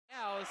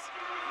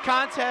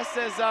contest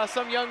as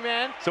some young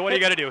man. So what do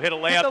you got to do? Hit a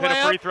layup, hit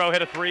a free throw,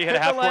 hit a three, hit a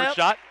half-court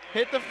shot?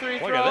 Hit the free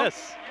throw. Look at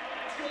this.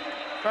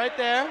 Right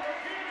there.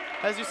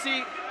 As you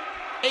see,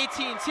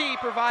 AT&T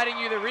providing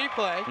you the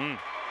replay.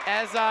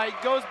 As he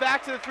goes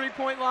back to the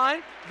three-point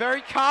line,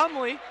 very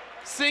calmly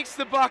sinks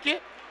the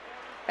bucket,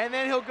 and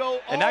then he'll go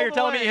And now you're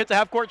telling me he hits a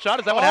half-court shot?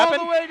 Is that what happened?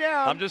 All the way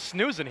down. I'm just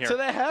snoozing here. To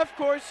the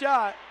half-court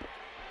shot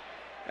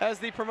as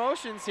the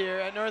promotions here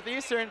at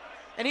Northeastern.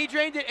 And he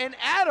drained it, and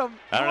Adam.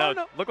 I don't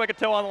know. Looked like a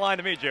toe on the line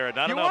to me, Jared.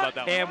 I don't know about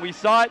that one. And we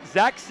saw it,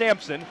 Zach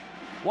Sampson.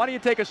 Why don't you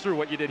take us through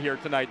what you did here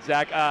tonight,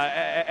 Zach,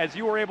 as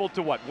you were able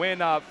to,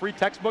 win free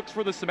textbooks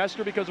for the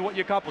semester because of what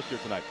you accomplished here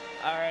tonight?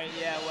 All right,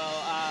 yeah,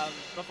 well,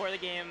 before the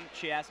game,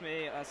 she asked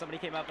me, somebody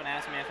came up and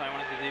asked me if I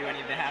wanted to do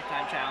any of the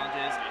halftime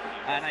challenges,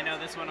 and I know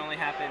this one only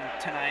happened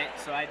tonight,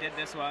 so I did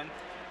this one.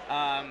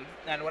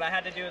 And what I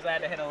had to do is I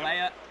had to hit a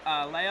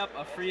layup,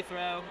 a free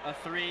throw, a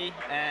three,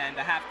 and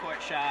a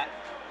half-court shot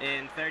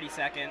in 30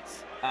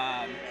 seconds.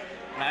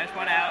 When I just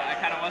went out, I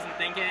kind of wasn't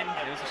thinking.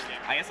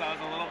 I guess I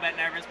was a little bit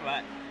nervous,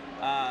 but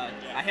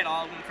I hit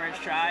all of them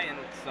first try, and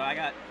so I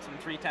got some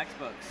free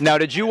textbooks. Now,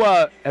 did you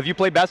have you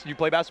played basketball? Did you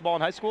play basketball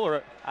in high school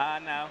or?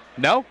 No.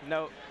 No?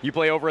 No. You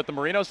play over at the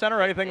Marino Center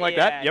or anything like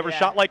that? You ever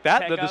shot like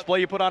that? The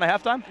display you put on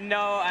at halftime? No,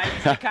 I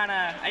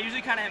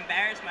usually kind of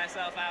embarrass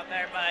myself out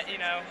there, but you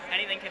know,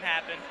 anything can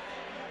happen.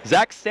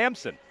 Zach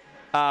Sampson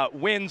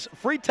wins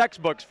free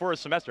textbooks for a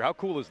semester. How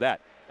cool is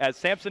that? As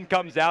Sampson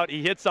comes out,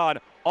 he hits on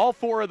all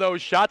four of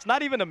those shots,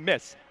 not even a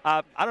miss.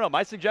 I don't know.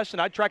 My suggestion: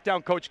 I'd track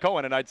down Coach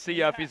Cohen and I'd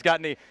see if he's got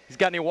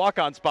any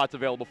walk-on spots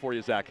available for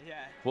you, Zach. Yeah.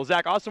 Well,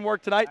 Zach, awesome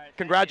work tonight. Right,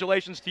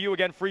 congratulations to you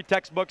again. Free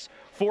textbooks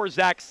for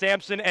Zach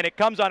Sampson, and it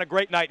comes on a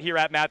great night here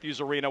at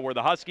Matthews Arena, where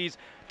the Huskies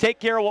take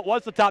care of what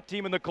was the top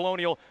team in the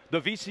Colonial, the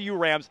VCU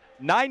Rams.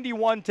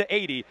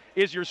 91-80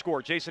 is your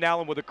score. Jason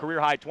Allen with a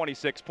career-high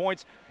 26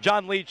 points.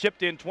 John Lee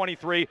chipped in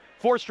 23.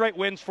 4 straight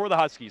wins for the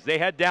Huskies. They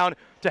head down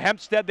to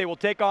Hempstead. They will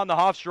take on the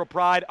Hofstra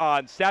Pride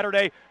on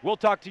Saturday. We'll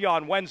talk to you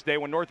on Wednesday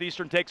when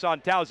Northeastern takes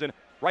on Towson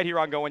right here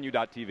on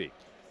GoNU.TV.